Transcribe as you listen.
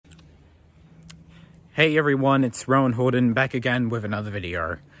Hey everyone, it's Rowan Holden back again with another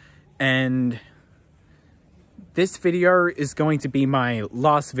video. And this video is going to be my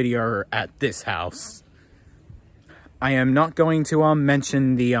last video at this house. I am not going to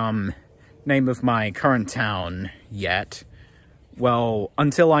mention the name of my current town yet. Well,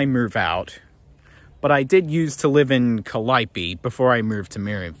 until I move out. But I did used to live in Calliope before I moved to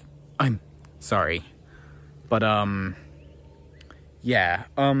Miriam. I'm sorry. But yeah,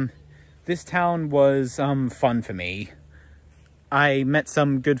 this town was fun for me. I met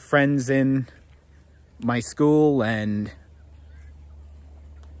some good friends in my school and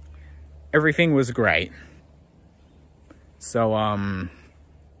everything was great. So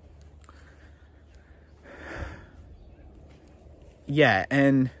yeah,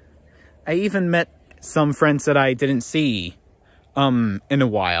 and I even met some friends that I didn't see in a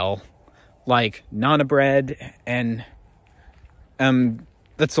while, like Nana Bread, and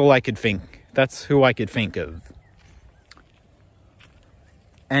that's all I could think. That's who I could think of.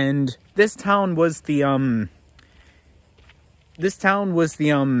 And this town was the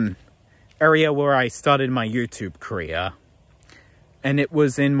area where I started my YouTube career. And it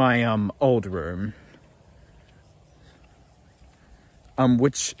was in my old room,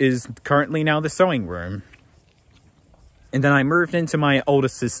 which is currently now the sewing room. And then I moved into my older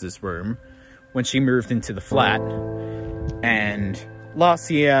sister's room when she moved into the flat. And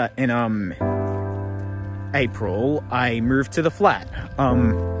last year in April, I moved to the flat,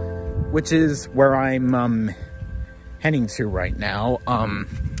 which is where I'm heading to right now.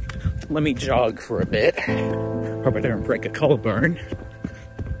 Let me jog for a bit. Hope I don't break a collarbone.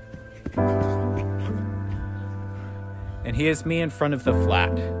 And here's me in front of the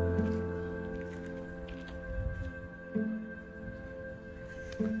flat.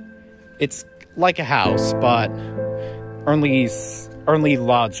 It's like a house, but only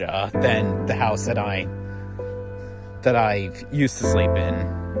larger than the house that I used to sleep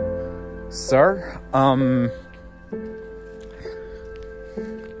in. Sir,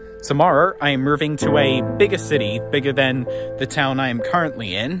 tomorrow I am moving to a bigger city, bigger than the town I am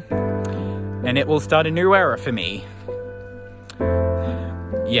currently in, and it will start a new era for me.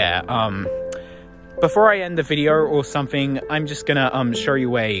 Yeah, before I end the video or something, I'm just gonna show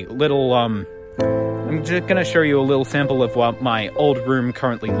you a little I'm just gonna show you a little sample of what my old room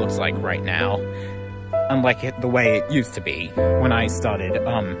currently looks like right now. Unlike the way it used to be when I started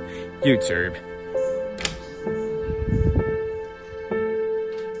YouTube.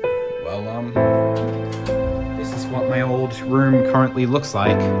 Well, this is what my old room currently looks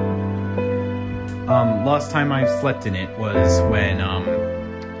like. Last time I slept in it was when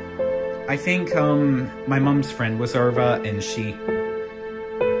I think my mum's friend was over, and she,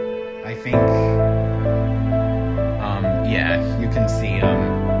 I think, yeah, you can see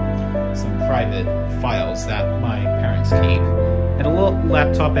some private files that my parents keep, and a little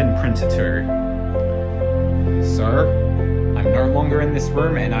laptop and printer too. Sir, I'm no longer in this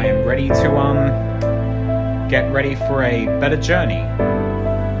room, and I am ready to get ready for a better journey.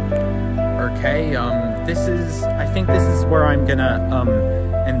 Okay, I think this is where I'm gonna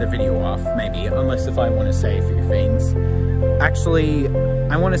end the video off, maybe, unless if I want to say a few things. Actually,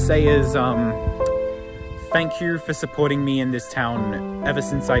 I want to say is thank you for supporting me in this town ever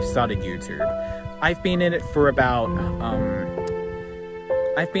since I've started YouTube. I've been in it for about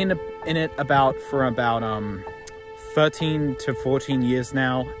 13 to 14 years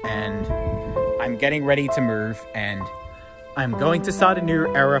now, and I'm getting ready to move, and I'm going to start a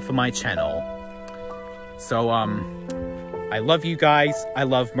new era for my channel. So I love you guys. I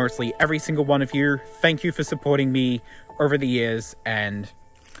love mostly every single one of you. Thank you for supporting me over the years, and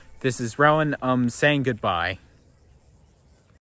this is Rowan saying goodbye.